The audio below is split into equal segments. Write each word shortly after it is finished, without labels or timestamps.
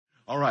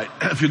All right,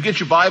 if you get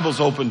your Bibles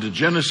open to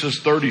Genesis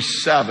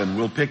 37,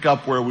 we'll pick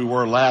up where we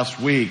were last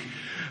week.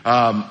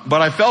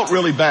 But I felt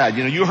really bad.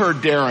 You know, you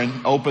heard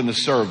Darren open the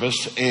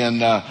service,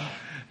 and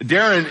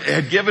Darren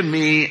had given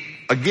me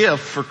a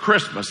gift for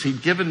Christmas.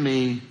 He'd given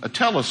me a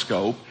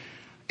telescope,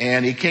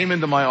 and he came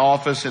into my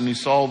office and he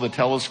saw the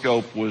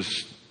telescope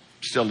was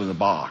still in the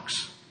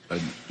box. I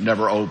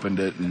never opened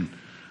it, and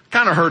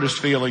kind of hurt his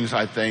feelings,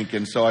 I think.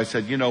 And so I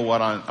said, you know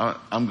what,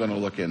 I'm going to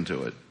look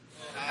into it.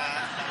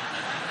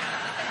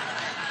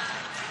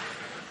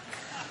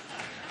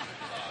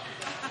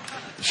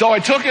 So I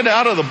took it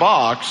out of the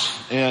box,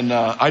 and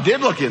I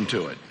did look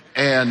into it.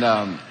 And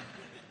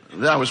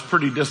I was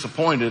pretty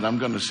disappointed. I'm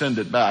going to send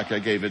it back. I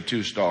gave it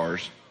 2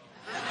 stars.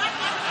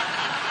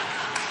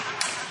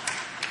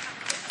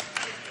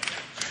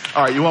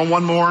 All right, you want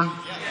one more?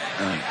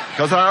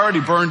 Because I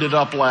already burned it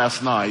up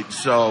last night.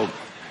 So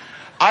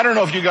I don't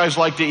know if you guys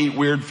like to eat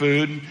weird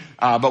food,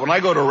 but when I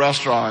go to a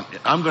restaurant,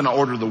 I'm going to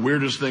order the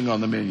weirdest thing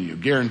on the menu,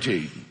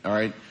 guaranteed. All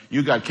right?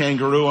 You got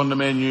kangaroo on the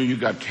menu, you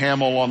got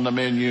camel on the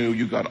menu,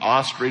 you got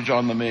ostrich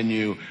on the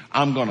menu.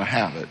 I'm going to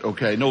have it,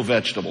 okay? No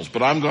vegetables,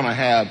 but I'm going to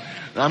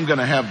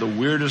have the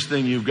weirdest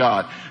thing you've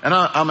got. And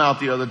I'm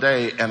out the other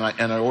day and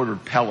I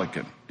ordered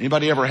pelican.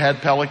 Anybody ever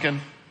had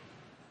pelican?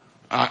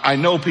 I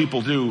know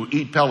people do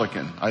eat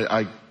pelican.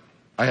 I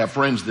have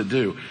friends that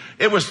do.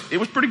 It was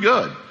pretty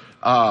good,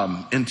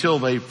 until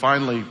they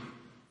finally,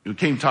 it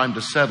came time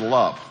to settle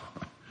up.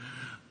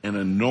 An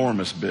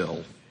enormous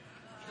bill.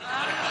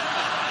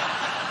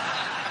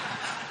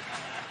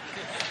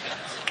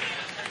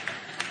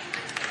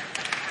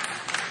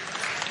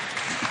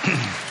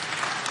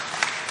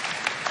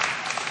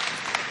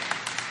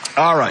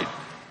 All right.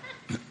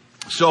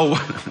 So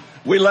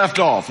we left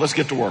off. Let's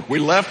get to work. We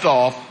left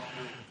off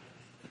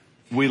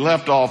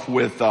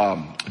with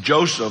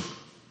Joseph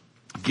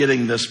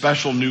getting the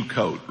special new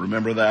coat.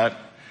 Remember that?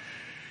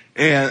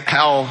 And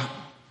how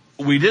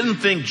we didn't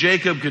think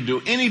Jacob could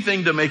do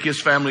anything to make his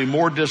family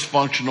more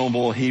dysfunctional.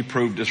 Well, he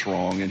proved us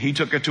wrong, and he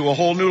took it to a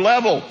whole new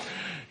level.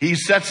 He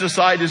sets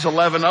aside his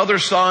 11 other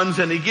sons,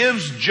 and he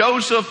gives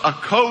Joseph a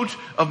coat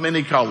of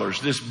many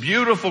colors. This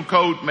beautiful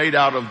coat made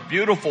out of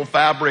beautiful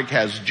fabric,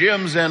 has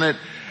gems in it.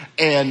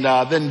 And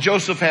then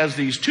Joseph has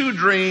these 2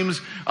 dreams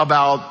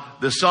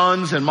about the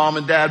sons and mom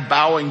and dad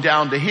bowing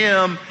down to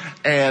him.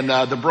 And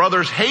the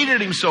brothers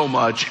hated him so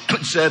much,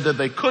 said that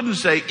they couldn't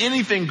say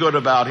anything good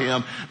about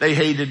him. They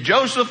hated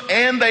Joseph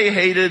and they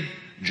hated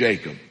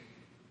Jacob.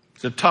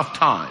 It's a tough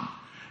time.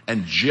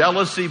 And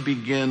jealousy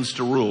begins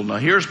to rule. Now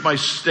here's my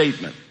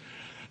statement.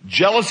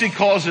 Jealousy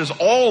causes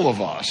all of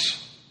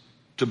us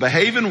to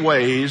behave in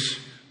ways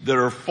that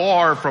are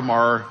far from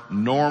our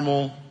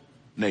normal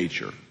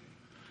nature.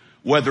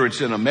 Whether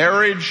it's in a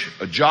marriage,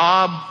 a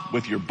job,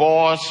 with your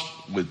boss,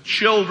 with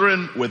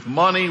children, with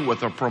money,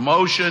 with a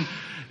promotion,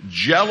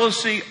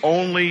 jealousy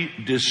only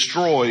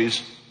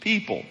destroys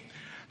people.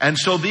 And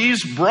so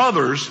these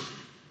brothers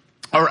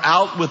are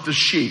out with the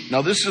sheep.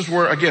 Now this is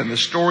where, again, the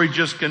story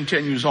just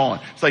continues on.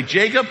 It's like,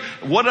 Jacob,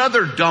 what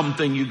other dumb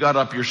thing you got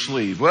up your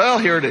sleeve? Well,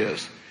 here it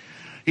is.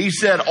 He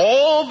said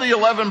all the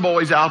 11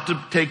 boys out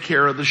to take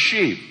care of the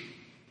sheep.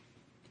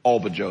 All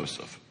but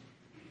Joseph.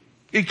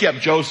 He kept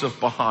Joseph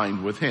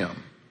behind with him.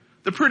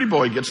 The pretty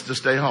boy gets to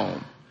stay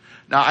home.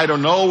 Now I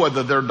don't know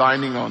whether they're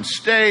dining on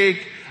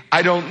steak.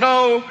 I don't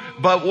know,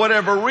 but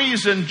whatever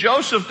reason,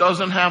 Joseph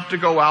doesn't have to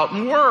go out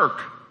and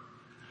work.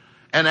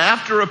 And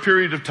after a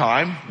period of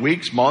time,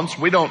 weeks, months,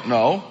 we don't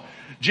know,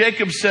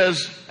 Jacob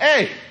says,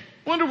 hey,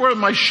 wonder where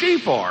my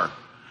sheep are.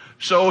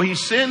 So he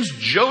sends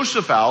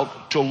Joseph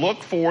out to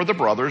look for the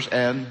brothers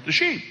and the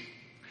sheep.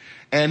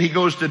 And he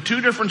goes to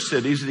 2 different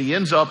cities, and he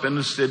ends up in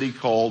a city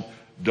called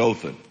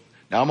Dothan.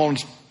 Now I'm going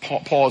to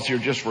pause here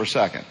just for a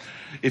second.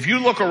 If you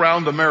look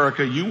around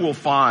America, you will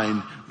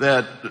find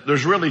that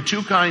there's really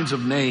 2 kinds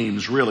of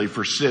names really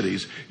for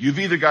cities. You've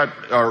either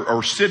got,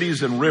 or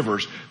cities and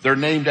rivers. They're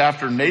named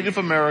after Native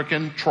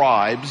American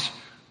tribes,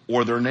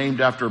 or they're named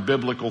after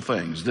biblical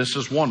things. This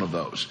is one of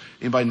those.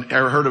 Anybody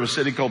ever heard of a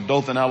city called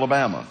Dothan,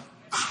 Alabama?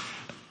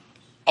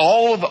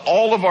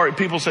 All of our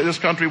people say this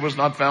country was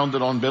not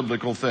founded on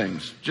biblical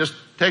things. Just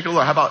take a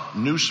look. How about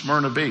New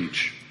Smyrna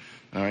Beach?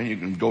 All right, you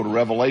can go to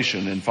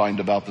Revelation and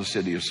find about the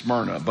city of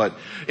Smyrna. But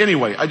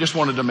anyway, I just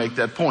wanted to make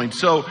that point.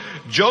 So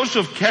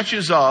Joseph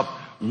catches up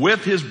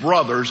with his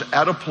brothers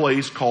at a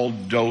place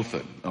called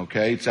Dothan.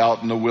 Okay, it's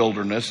out in the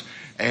wilderness.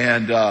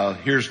 And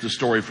here's the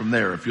story from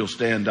there, if you'll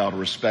stand out of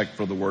respect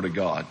for the Word of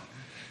God.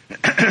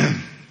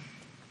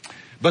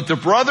 But the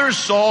brothers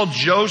saw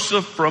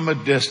Joseph from a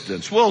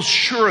distance. Well,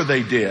 sure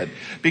they did.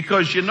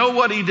 Because you know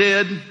what he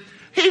did?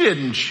 He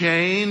didn't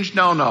change.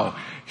 No.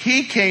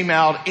 He came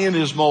out in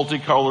his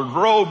multicolored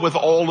robe with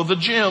all of the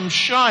gems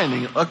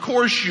shining. Of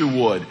course you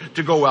would,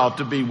 to go out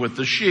to be with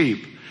the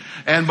sheep.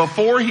 And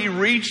before he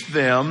reached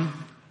them,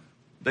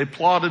 they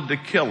plotted to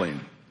kill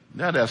him.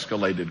 That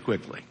escalated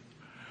quickly.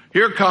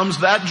 Here comes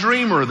that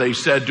dreamer, they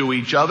said to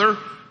each other.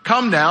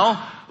 Come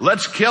now,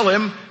 let's kill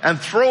him and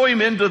throw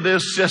him into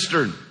this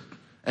cistern.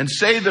 and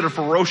say that a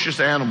ferocious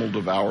animal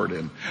devoured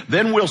him.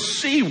 Then we'll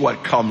see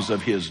what comes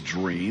of his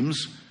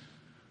dreams."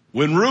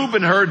 When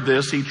Reuben heard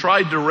this, he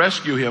tried to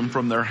rescue him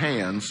from their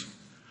hands.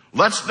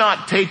 "Let's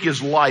not take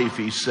his life,"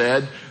 he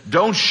said.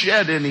 "Don't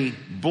shed any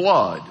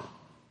blood."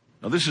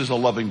 Now this is a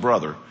loving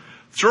brother.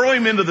 "Throw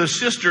him into the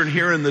cistern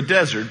here in the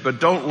desert, but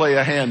don't lay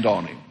a hand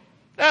on him."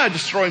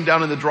 Just throw him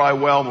down in the dry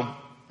well.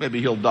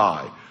 Maybe he'll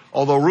die.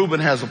 Although Reuben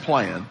has a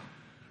plan.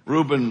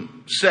 Reuben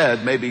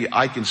said, maybe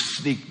I can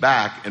sneak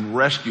back and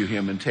rescue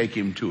him and take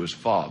him to his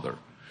father.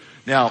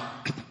 Now,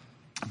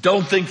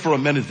 don't think for a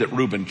minute that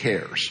Reuben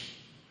cares.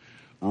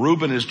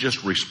 Reuben is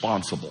just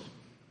responsible.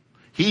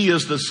 He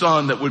is the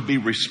son that would be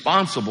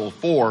responsible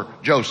for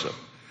Joseph.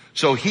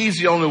 So he's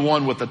the only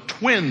one with a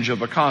twinge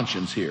of a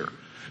conscience here.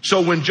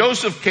 So when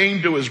Joseph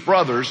came to his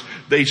brothers,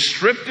 they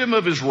stripped him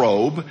of his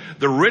robe,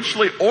 the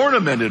richly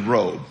ornamented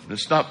robe.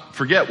 Let's not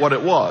forget what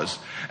it was.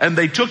 And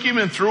they took him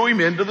and threw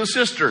him into the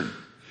cistern.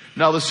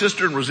 Now the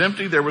cistern was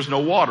empty. There was no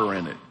water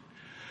in it.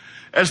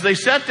 As they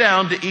sat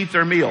down to eat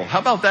their meal, how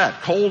about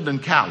that? Cold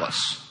and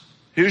callous.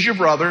 Here's your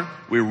brother.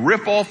 We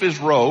rip off his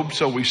robe.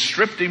 So we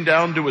stripped him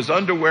down to his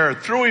underwear,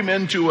 threw him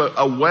into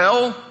a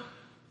well,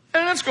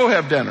 and let's go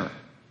have dinner.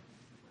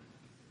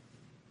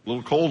 A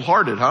little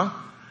cold-hearted, huh?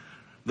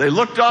 They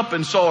looked up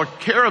and saw a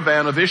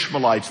caravan of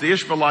Ishmaelites. The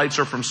Ishmaelites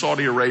are from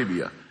Saudi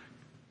Arabia.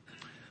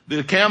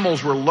 The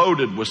camels were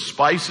loaded with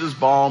spices,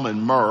 balm,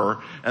 and myrrh,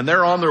 and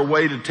they're on their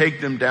way to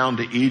take them down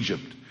to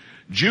Egypt.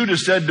 Judah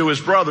said to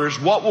his brothers,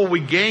 "What will we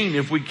gain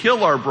if we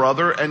kill our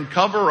brother and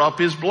cover up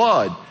his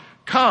blood?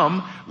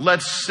 Come,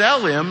 let's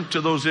sell him to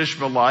those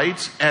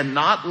Ishmaelites and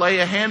not lay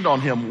a hand on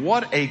him."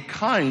 What a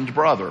kind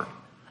brother.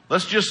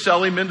 Let's just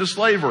sell him into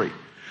slavery.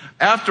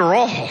 After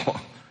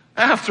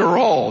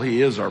all,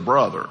 he is our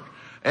brother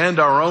and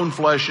our own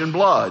flesh and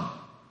blood.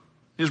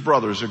 His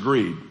brothers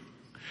agreed.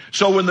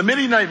 So when the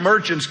Midianite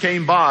merchants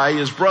came by,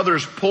 his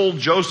brothers pulled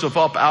Joseph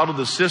up out of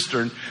the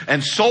cistern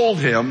and sold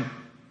him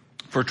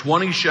for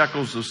 20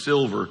 shekels of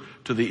silver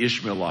to the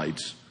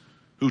Ishmaelites,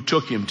 who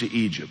took him to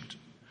Egypt.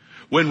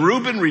 When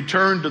Reuben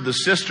returned to the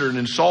cistern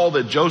and saw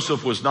that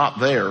Joseph was not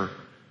there,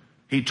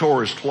 he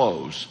tore his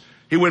clothes.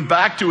 He went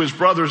back to his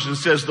brothers and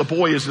says, "The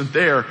boy isn't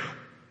there.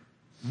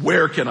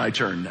 Where can I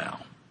turn now?"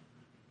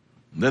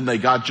 And then they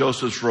got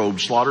Joseph's robe,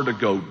 slaughtered a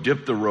goat,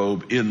 dipped the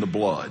robe in the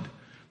blood.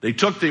 They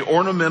took the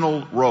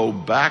ornamental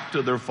robe back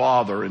to their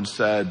father and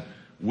said,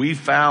 "We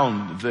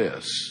found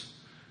this.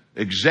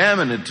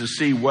 Examine it to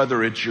see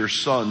whether it's your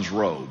son's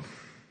robe."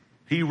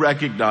 He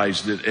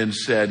recognized it and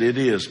said, "It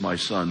is my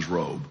son's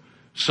robe.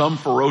 Some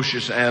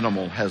ferocious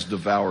animal has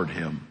devoured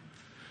him.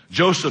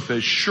 Joseph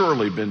has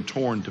surely been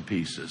torn to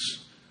pieces."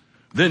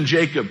 Then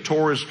Jacob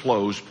tore his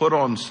clothes, put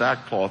on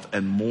sackcloth,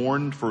 and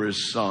mourned for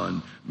his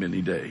son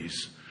many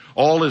days.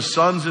 All his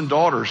sons and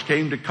daughters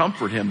came to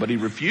comfort him, but he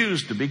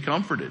refused to be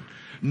comforted.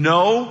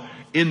 "No,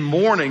 in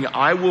mourning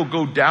I will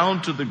go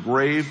down to the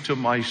grave to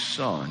my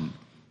son."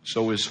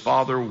 So his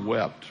father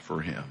wept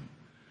for him.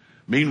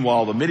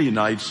 Meanwhile, the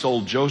Midianites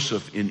sold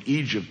Joseph in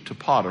Egypt to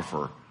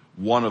Potiphar,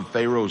 one of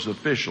Pharaoh's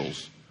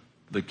officials,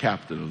 the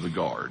captain of the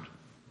guard.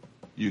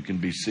 You can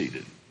be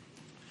seated.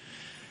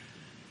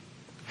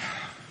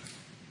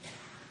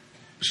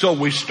 So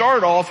we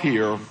start off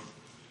here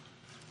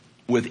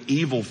with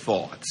evil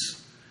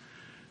thoughts.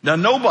 Now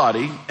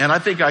nobody, and I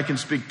think I can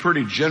speak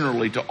pretty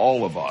generally to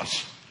all of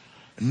us,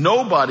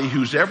 nobody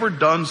who's ever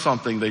done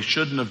something they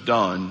shouldn't have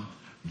done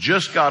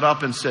just got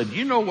up and said,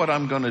 "You know what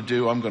I'm going to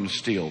do? I'm going to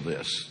steal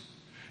this.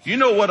 You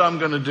know what I'm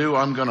going to do?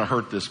 I'm going to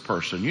hurt this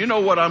person. You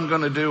know what I'm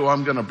going to do?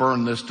 I'm going to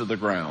burn this to the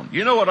ground.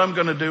 You know what I'm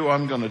going to do?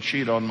 I'm going to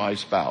cheat on my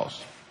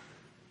spouse."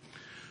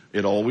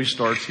 It always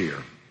starts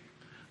here.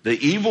 The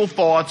evil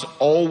thoughts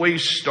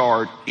always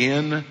start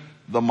in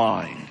the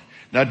mind.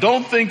 Now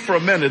don't think for a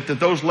minute that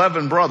those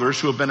 11 brothers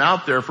who have been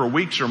out there for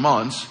weeks or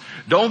months,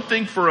 don't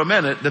think for a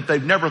minute that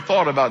they've never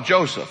thought about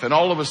Joseph. And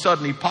all of a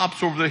sudden he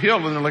pops over the hill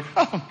and they're like,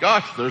 "Oh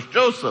gosh, there's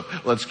Joseph.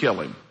 Let's kill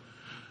him."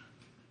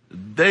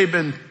 They've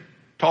been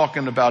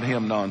talking about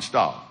him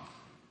nonstop.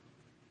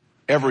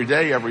 Every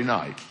day, every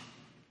night.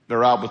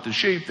 They're out with the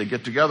sheep. They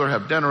get together,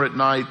 have dinner at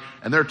night,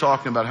 and they're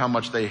talking about how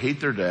much they hate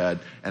their dad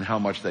and how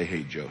much they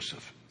hate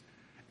Joseph.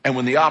 And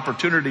when the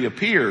opportunity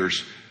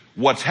appears,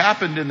 what's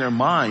happened in their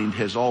mind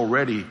has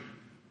already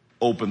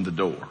opened the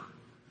door.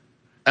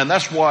 And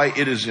that's why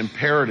it is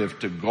imperative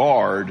to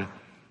guard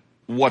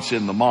what's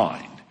in the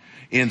mind.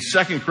 In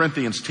 2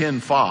 Corinthians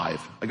 10:5,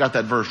 I got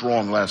that verse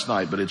wrong last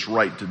night, but it's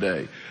right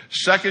today.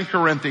 2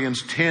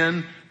 Corinthians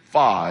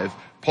 10:5,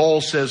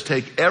 Paul says,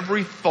 "Take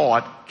every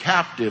thought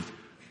captive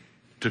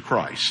to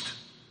Christ."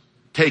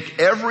 Take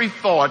every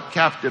thought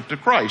captive to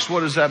Christ.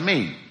 What does that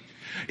mean?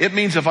 It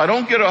means if I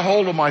don't get a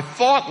hold of my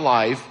thought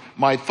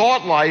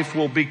life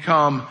will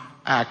become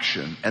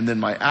action, and then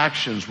my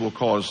actions will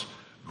cause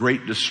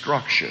great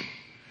destruction.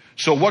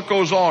 So what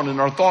goes on in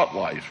our thought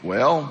life?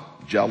 Well,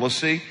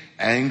 jealousy,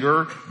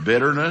 anger,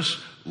 bitterness,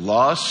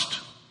 lust,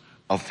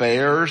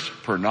 affairs,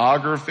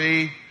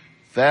 pornography,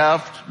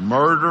 theft,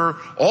 murder,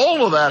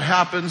 all of that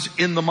happens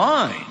in the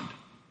mind.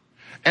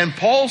 And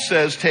Paul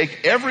says,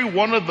 take every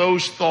one of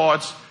those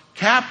thoughts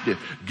captive.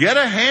 Get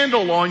a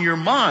handle on your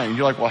mind.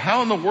 You're like, well,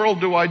 how in the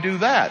world do I do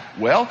that?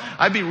 Well,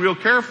 I'd be real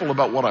careful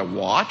about what I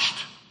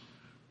watched,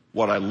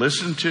 what I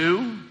listened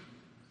to,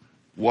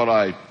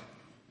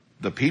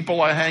 the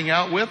people I hang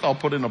out with. I'll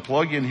put in a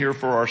plug in here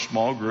for our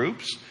small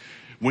groups.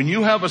 When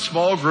you have a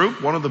small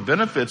group, one of the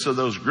benefits of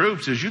those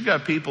groups is you've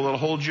got people that'll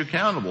hold you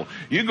accountable.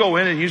 You go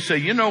in and you say,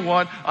 you know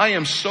what? I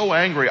am so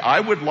angry. I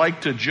would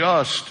like to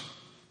just,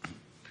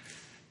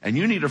 and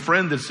you need a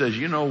friend that says,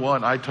 you know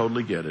what? I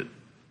totally get it.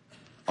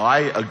 I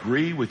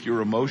agree with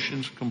your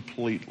emotions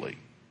completely.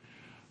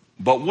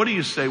 But what do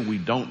you say we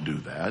don't do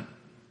that?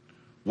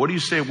 What do you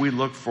say we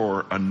look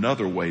for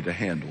another way to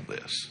handle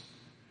this?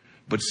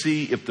 But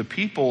see, if the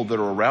people that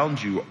are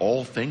around you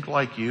all think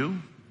like you,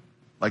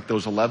 like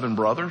those 11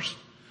 brothers,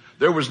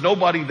 there was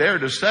nobody there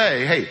to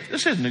say, hey,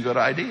 this isn't a good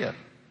idea.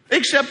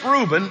 Except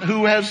Reuben,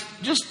 who has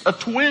just a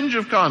twinge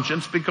of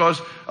conscience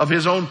because of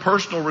his own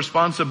personal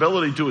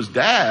responsibility to his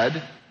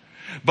dad.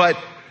 But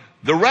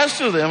the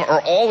rest of them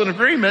are all in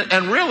agreement,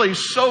 and really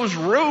so's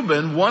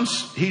Reuben.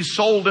 Once he's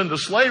sold into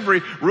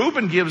slavery,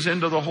 Reuben gives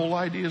into the whole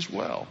idea as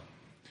well.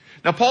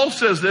 Now, Paul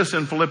says this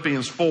in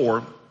Philippians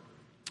 4.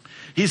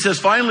 He says,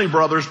 finally,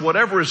 brothers,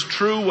 whatever is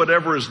true,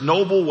 whatever is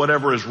noble,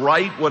 whatever is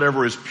right,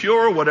 whatever is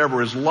pure,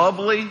 whatever is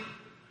lovely,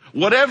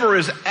 whatever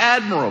is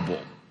admirable,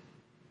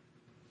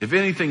 if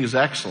anything is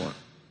excellent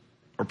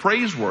or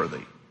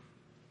praiseworthy,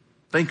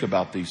 think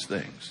about these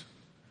things.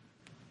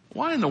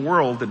 Why in the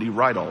world did he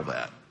write all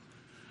that?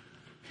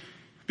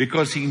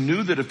 Because he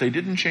knew that if they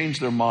didn't change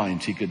their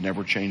minds, he could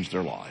never change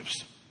their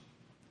lives.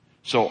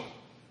 So,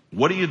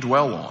 what do you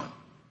dwell on?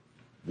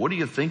 What do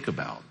you think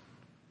about?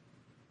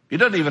 It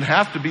doesn't even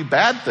have to be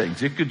bad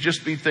things. It could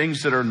just be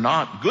things that are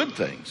not good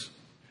things.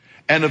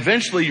 And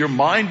eventually your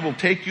mind will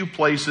take you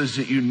places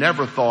that you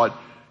never thought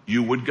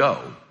you would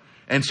go.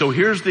 And so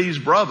here's these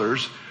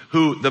brothers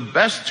who the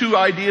best two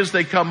ideas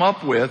they come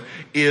up with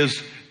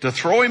is to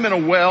throw him in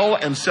a well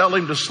and sell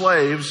him to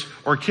slaves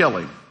or kill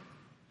him.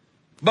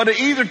 But in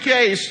either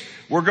case,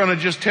 we're going to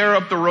just tear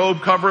up the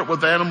robe, cover it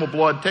with animal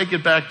blood, take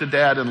it back to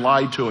dad and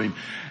lie to him.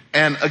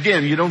 And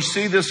again, you don't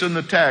see this in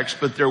the text,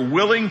 but they're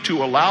willing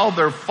to allow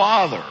their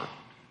father,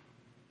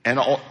 and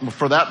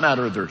for that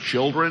matter, their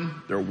children,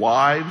 their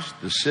wives,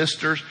 the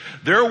sisters,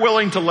 they're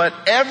willing to let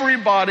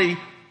everybody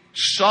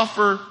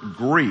suffer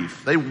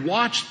grief. They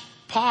watch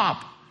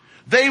Pop.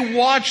 They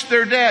watch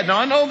their dad. Now,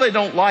 I know they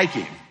don't like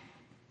him.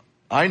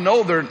 I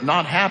know they're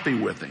not happy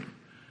with him.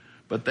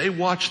 But they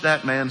watched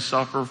that man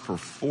suffer for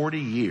 40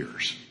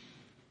 years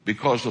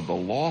because of the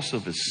loss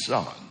of his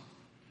son.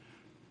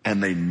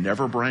 And they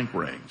never break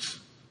ranks.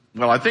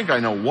 Well, I think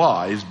I know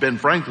why. As Ben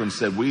Franklin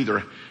said, we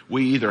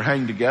either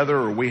hang together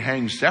or we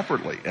hang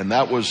separately. And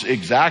that was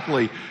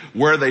exactly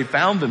where they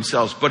found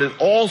themselves. But it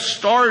all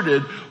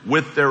started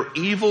with their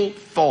evil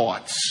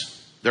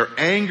thoughts, their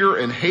anger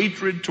and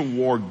hatred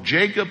toward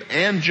Jacob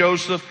and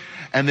Joseph.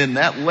 And then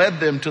that led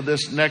them to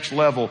this next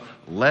level.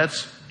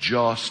 Let's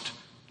just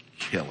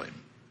kill him.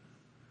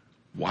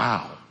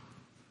 Wow.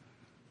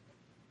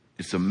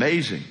 It's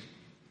amazing.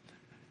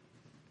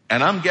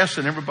 And I'm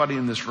guessing everybody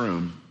in this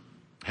room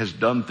has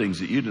done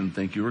things that you didn't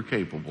think you were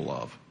capable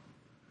of.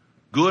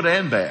 Good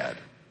and bad.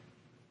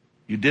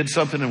 You did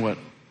something and went,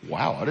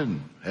 wow,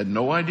 had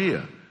no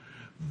idea.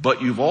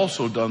 But you've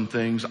also done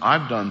things,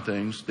 I've done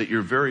things that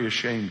you're very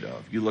ashamed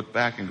of. You look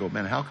back and go,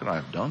 man, how could I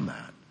have done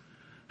that?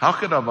 How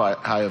could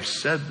I have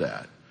said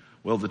that?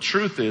 Well, the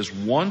truth is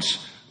once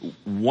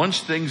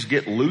things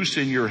get loose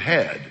in your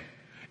head,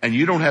 and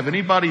you don't have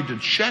anybody to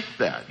check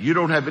that. You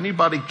don't have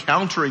anybody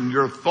countering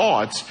your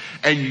thoughts,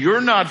 and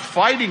you're not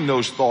fighting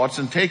those thoughts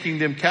and taking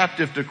them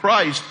captive to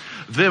Christ,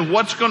 then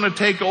what's going to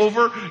take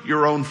over?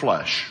 Your own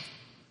flesh.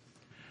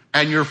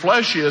 And your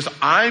flesh is,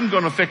 I'm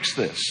going to fix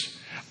this.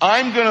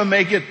 I'm going to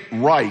make it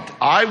right.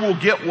 I will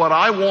get what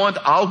I want.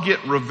 I'll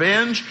get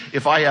revenge.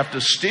 If I have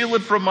to steal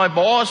it from my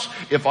boss,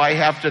 if I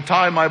have to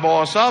tie my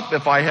boss up,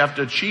 if I have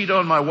to cheat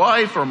on my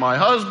wife or my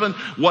husband,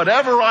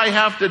 whatever I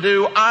have to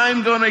do,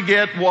 I'm going to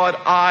get what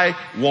I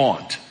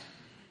want.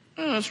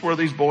 And that's where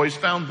these boys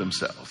found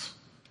themselves.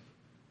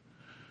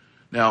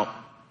 Now,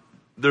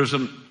 there's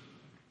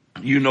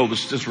you know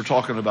this since we're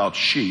talking about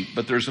sheep,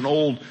 but there's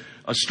a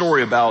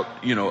story about,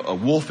 a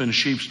wolf in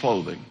sheep's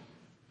clothing.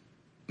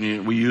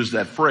 We use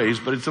that phrase,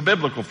 but it's a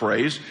biblical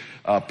phrase.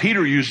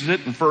 Peter uses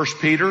it in 1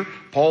 Peter.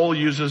 Paul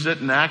uses it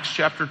in Acts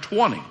chapter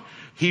 20.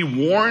 He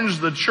warns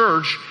the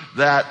church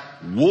that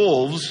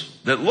wolves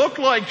that look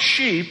like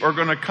sheep are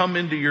going to come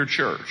into your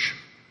church.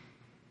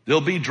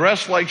 They'll be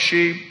dressed like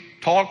sheep,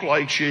 talk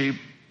like sheep,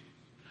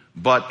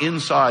 but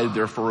inside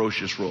they're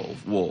ferocious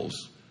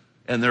wolves.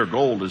 And their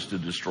goal is to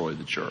destroy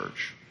the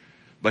church.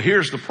 But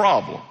here's the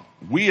problem.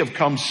 We have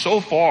come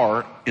so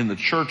far in the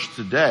church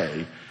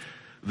today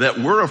that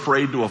we're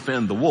afraid to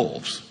offend the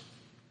wolves.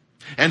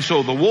 And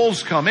so the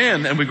wolves come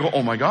in and we go,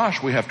 oh my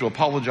gosh, we have to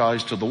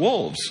apologize to the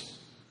wolves.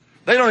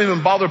 They don't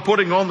even bother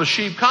putting on the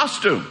sheep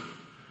costume.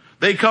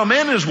 They come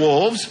in as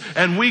wolves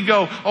and we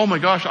go, oh my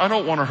gosh, I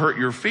don't want to hurt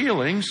your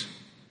feelings.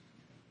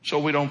 so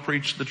we don't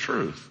preach the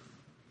truth.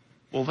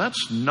 Well,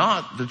 that's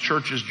not the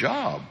church's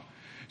job.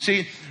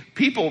 See,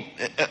 people,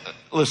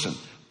 listen,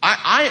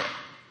 I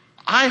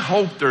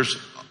hope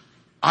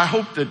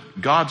that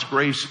God's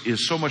grace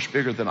is so much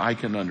bigger than I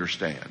can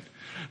understand.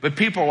 But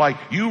people are like,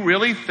 you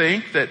really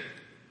think that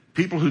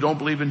people who don't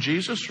believe in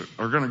Jesus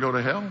are going to go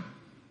to hell?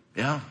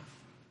 Yeah.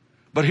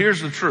 But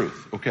here's the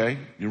truth, okay?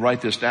 You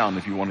write this down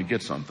if you want to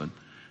get something.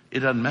 It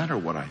doesn't matter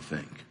what I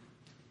think.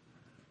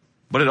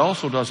 But it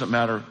also doesn't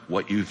matter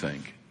what you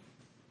think.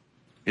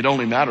 It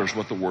only matters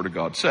what the Word of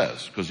God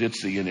says, because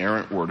it's the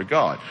inerrant Word of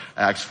God.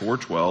 Acts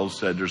 4:12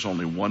 said there's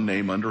only one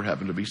name under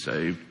heaven to be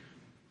saved,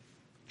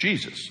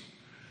 Jesus.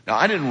 Now,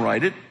 I didn't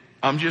write it.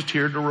 I'm just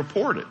here to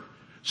report it.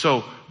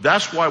 So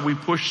that's why we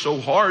push so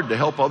hard to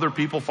help other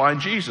people find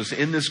Jesus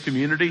in this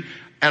community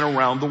and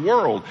around the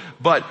world.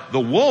 But the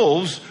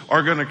wolves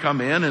are going to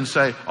come in and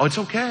say, oh, it's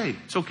okay.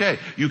 It's okay.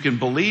 You can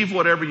believe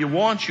whatever you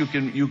want. You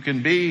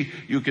can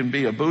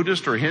be a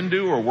Buddhist or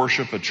Hindu or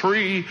worship a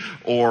tree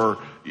or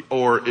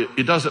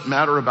it doesn't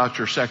matter about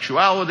your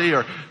sexuality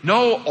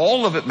no,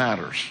 all of it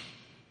matters.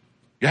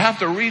 You have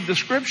to read the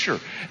scripture.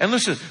 And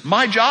listen,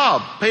 my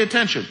job, pay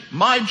attention,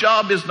 my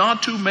job is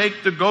not to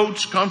make the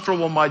goats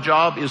comfortable. My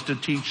job is to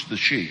teach the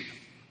sheep.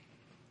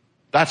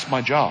 That's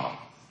my job.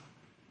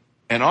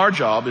 And our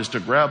job is to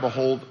grab a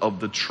hold of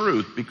the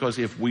truth, because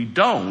if we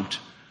don't,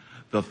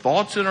 the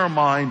thoughts in our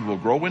mind will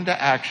grow into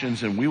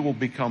actions and we will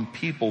become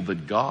people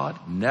that God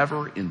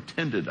never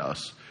intended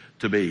us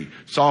to be.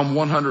 Psalm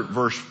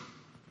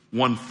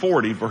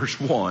 140 verse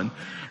 1,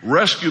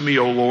 rescue me,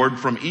 O Lord,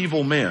 from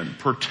evil men.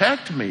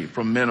 Protect me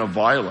from men of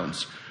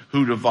violence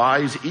who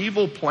devise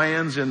evil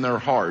plans in their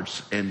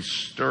hearts and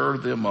stir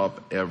them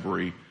up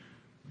every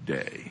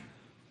day.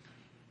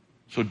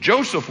 So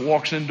Joseph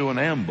walks into an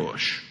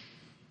ambush.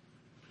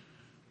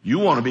 You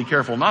want to be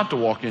careful not to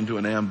walk into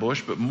an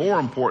ambush, but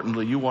more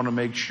importantly, you want to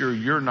make sure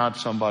you're not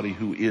somebody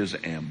who is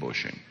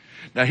ambushing.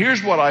 Now,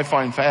 here's what I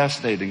find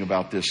fascinating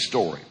about this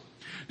story.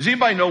 Does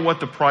anybody know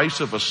what the price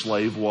of a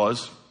slave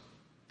was?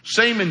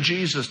 Same in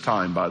Jesus'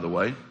 time, by the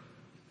way.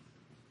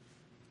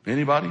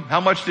 Anybody?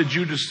 How much did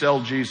Judas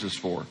sell Jesus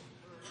for?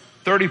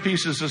 30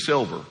 pieces of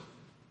silver.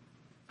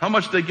 How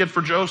much did they get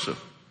for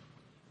Joseph?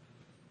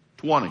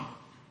 20.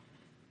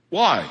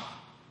 Why?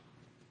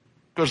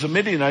 Because the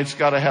Midianites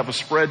got to have a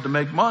spread to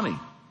make money.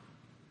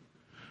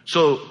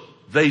 So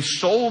they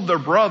sold their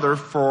brother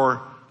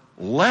for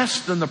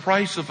less than the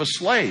price of a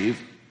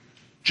slave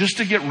just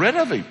to get rid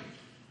of him.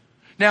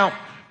 Now,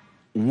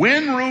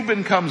 when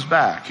Reuben comes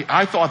back,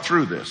 I thought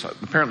through this.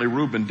 Apparently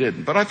Reuben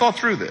didn't, but I thought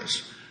through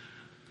this.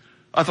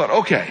 I thought,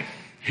 okay,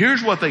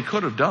 here's what they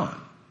could have done.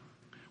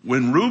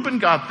 When Reuben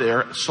got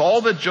there, saw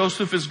that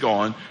Joseph is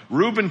gone,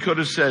 Reuben could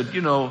have said,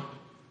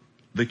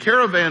 the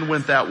caravan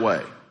went that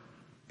way.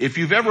 If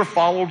you've ever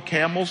followed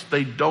camels,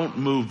 they don't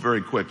move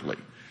very quickly.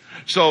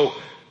 So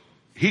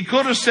he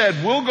could have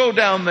said, we'll go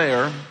down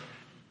there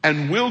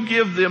and we'll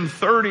give them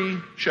 30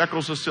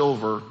 shekels of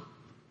silver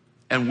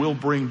and we'll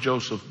bring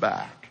Joseph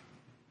back.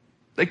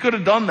 They could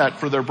have done that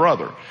for their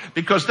brother,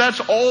 because that's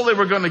all they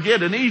were going to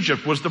get in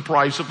Egypt was the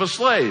price of a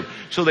slave.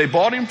 So they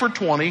bought him for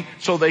 20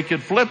 so they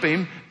could flip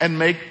him and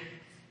make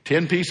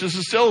 10 pieces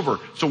of silver.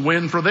 So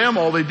when for them,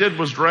 all they did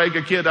was drag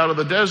a kid out of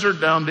the desert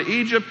down to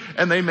Egypt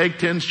and they make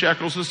 10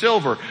 shekels of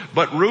silver.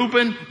 But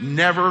Reuben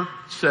never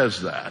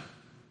says that.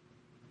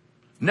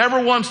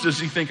 Never once does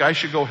he think I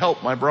should go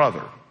help my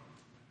brother.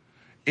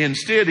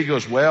 Instead, he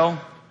goes,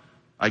 well,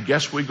 I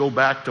guess we go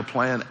back to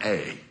plan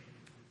A.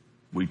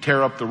 We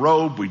tear up the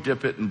robe, we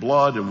dip it in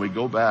blood, and we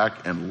go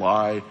back and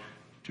lie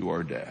to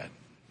our dad.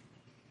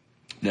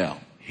 Now,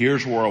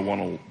 here's where I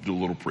want to do a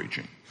little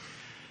preaching.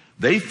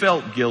 They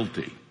felt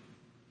guilty,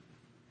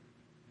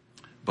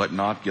 but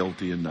not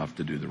guilty enough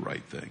to do the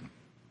right thing.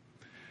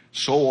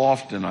 So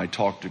often I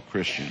talk to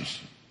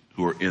Christians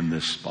who are in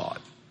this spot.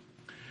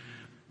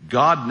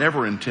 God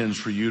never intends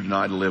for you and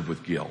I to live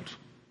with guilt,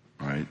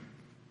 right?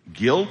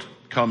 Guilt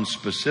comes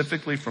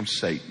specifically from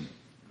Satan.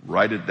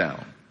 Write it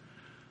down.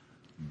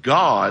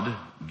 God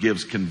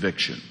gives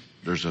conviction.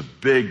 There's a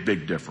big,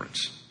 big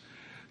difference.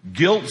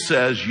 Guilt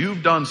says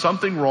you've done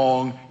something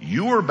wrong,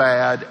 you are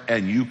bad,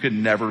 and you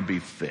can never be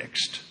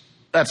fixed.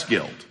 That's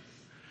guilt.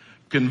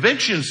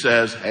 Conviction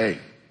says, hey,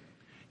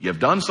 you've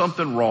done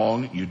something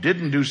wrong, you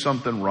didn't do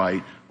something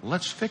right,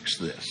 let's fix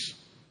this.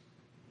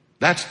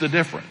 That's the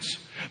difference.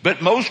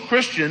 But most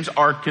Christians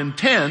are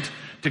content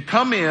to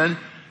come in,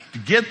 to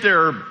get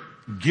their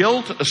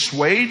guilt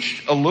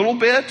assuaged a little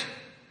bit,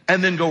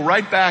 and then go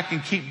right back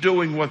and keep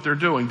doing what they're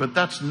doing. But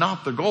that's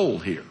not the goal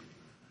here.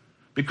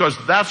 Because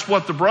that's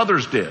what the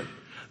brothers did.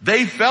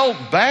 They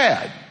felt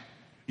bad.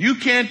 You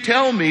can't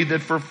tell me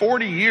that for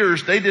 40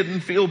 years they didn't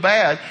feel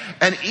bad.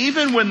 And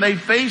even when they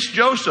faced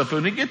Joseph,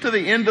 when we get to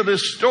the end of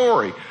this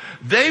story,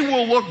 they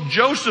will look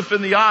Joseph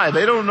in the eye.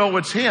 They don't know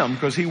it's him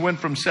because he went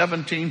from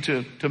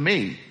 17 to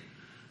me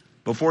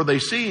before they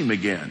see him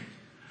again.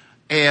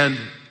 And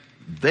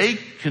they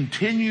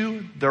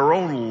continue their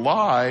own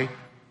lie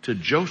to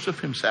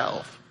Joseph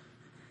himself.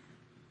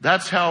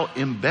 That's how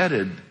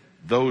embedded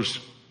those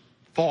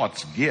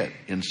thoughts get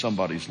in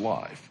somebody's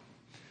life.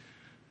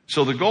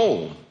 So the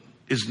goal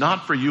is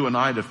not for you and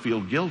I to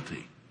feel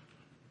guilty.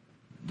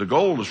 The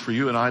goal is for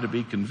you and I to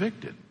be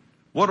convicted.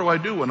 What do I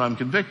do when I'm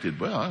convicted?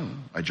 Well,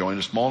 I join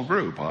a small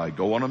group. I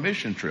go on a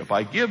mission trip.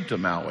 I give to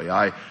Maui.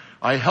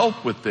 I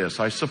help with this.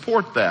 I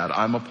support that.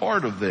 I'm a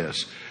part of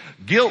this.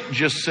 Guilt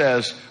just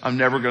says, I'm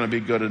never going to be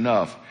good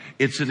enough.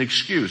 It's an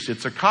excuse.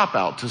 It's a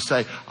cop-out to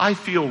say, I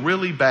feel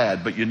really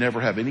bad, but you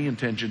never have any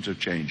intentions of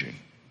changing.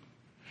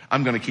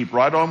 I'm going to keep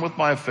right on with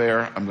my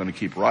affair. I'm going to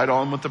keep right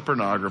on with the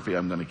pornography.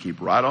 I'm going to keep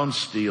right on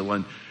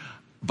stealing.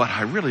 But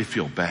I really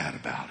feel bad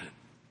about it.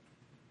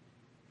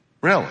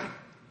 Really?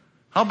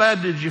 How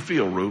bad did you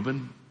feel,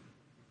 Reuben?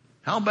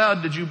 How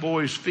bad did you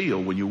boys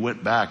feel when you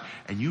went back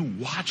and you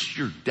watched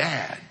your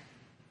dad?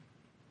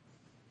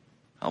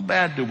 How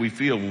bad do we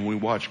feel when we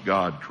watch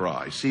God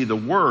cry? See, the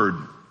word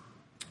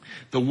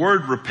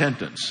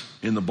repentance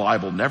in the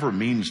Bible never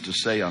means to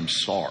say I'm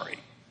sorry.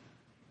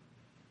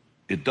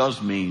 It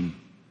does mean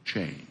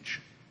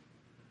change.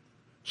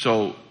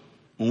 So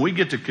when we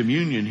get to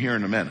communion here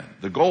in a minute,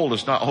 the goal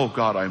is not, oh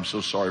God, I'm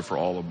so sorry for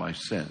all of my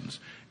sins.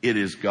 It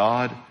is,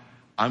 God,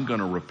 I'm going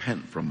to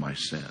repent from my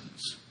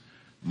sins.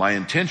 My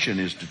intention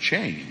is to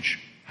change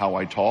how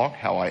I talk,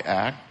 how I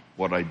act,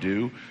 what I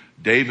do.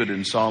 David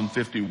in Psalm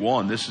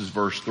 51, this is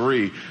verse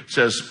 3,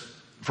 says,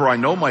 for I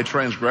know my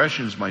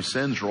transgressions, my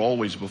sins are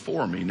always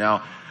before me.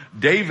 Now,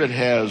 David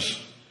has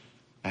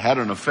had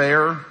an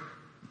affair,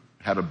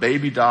 had a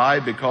baby die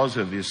because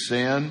of his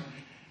sin.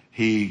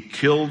 He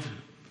killed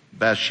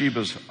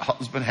Bathsheba's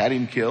husband, had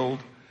him killed.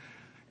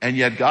 And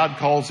yet God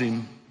calls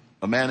him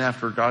a man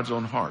after God's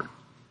own heart.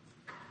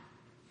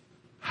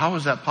 How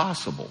is that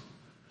possible?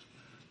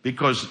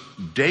 Because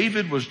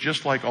David was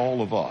just like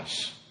all of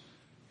us.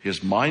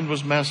 His mind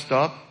was messed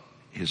up.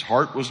 His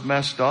heart was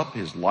messed up.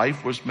 His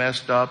life was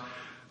messed up.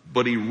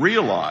 But he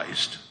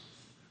realized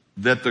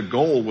that the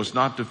goal was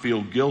not to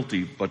feel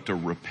guilty, but to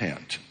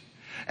repent.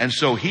 And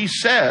so he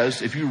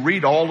says, if you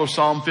read all of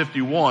Psalm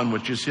 51,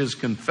 which is his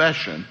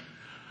confession,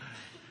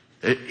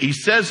 he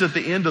says at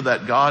the end of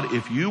that, God,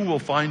 if you will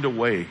find a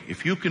way,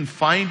 if you can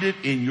find it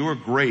in your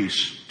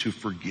grace to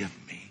forgive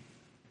me,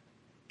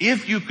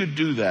 if you could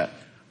do that,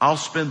 I'll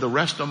spend the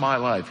rest of my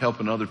life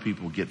helping other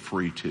people get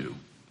free too.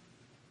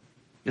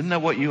 Isn't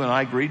that what you and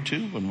I agreed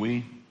to when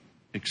we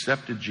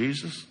accepted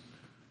Jesus?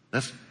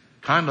 That's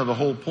kind of the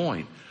whole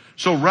point.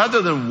 So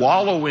rather than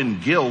wallow in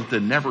guilt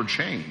and never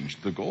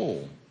change, the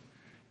goal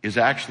is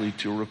actually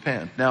to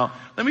repent. Now,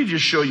 let me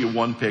just show you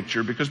one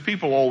picture, because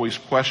people always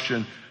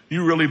question,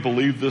 you really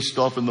believe this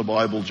stuff in the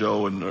Bible,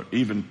 Joe, and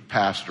even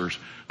pastors.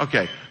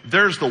 Okay,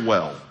 there's the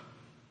well.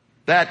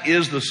 That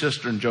is the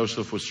cistern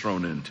Joseph was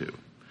thrown into.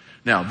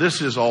 Now,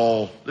 this is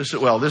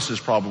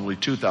probably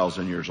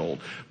 2,000 years old,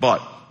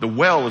 but the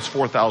well is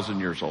 4,000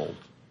 years old.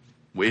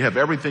 We have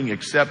everything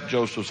except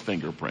Joseph's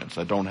fingerprints.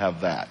 I don't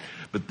have that.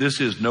 But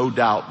this is no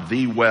doubt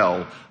the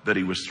well that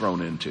he was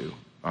thrown into.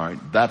 All right,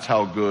 that's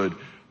how good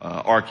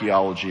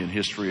archaeology and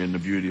history and the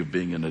beauty of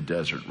being in a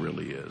desert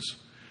really is.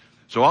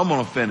 So I'm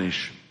going to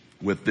finish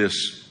with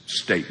this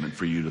statement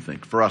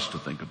for us to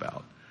think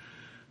about.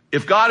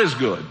 If God is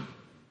good,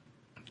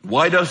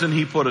 why doesn't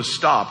he put a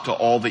stop to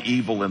all the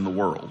evil in the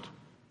world?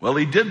 Well,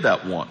 he did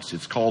that once.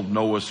 It's called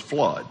Noah's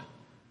flood.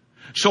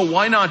 So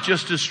why not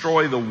just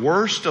destroy the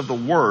worst of the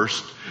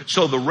worst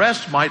so the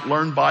rest might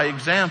learn by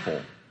example?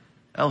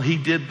 Well, he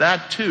did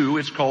that too.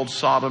 It's called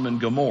Sodom and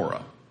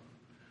Gomorrah.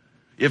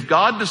 If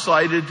God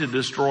decided to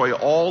destroy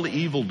all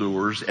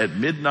evildoers at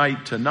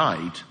midnight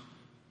tonight,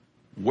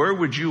 where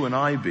would you and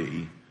I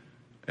be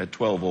at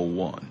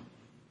 12:01?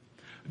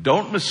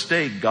 Don't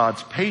mistake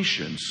God's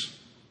patience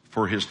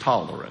for his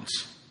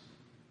tolerance.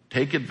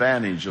 Take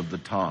advantage of the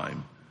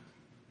time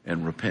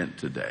and repent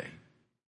today.